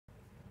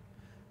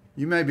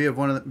You may be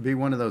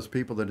one of those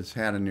people that has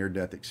had a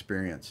near-death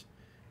experience,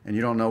 and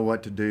you don't know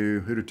what to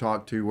do, who to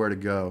talk to, where to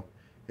go.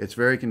 It's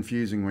very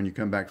confusing when you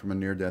come back from a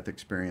near-death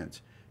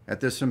experience. At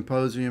this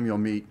symposium, you'll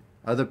meet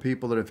other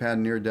people that have had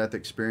near-death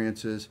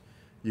experiences.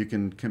 You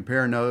can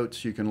compare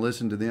notes, you can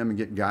listen to them and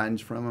get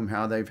guidance from them,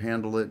 how they've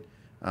handled it,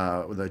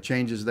 the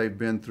changes they've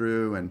been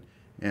through,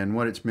 and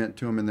what it's meant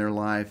to them in their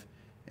life,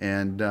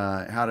 and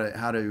how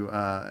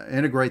to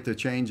integrate the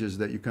changes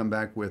that you come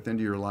back with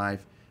into your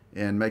life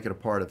and make it a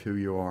part of who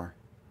you are.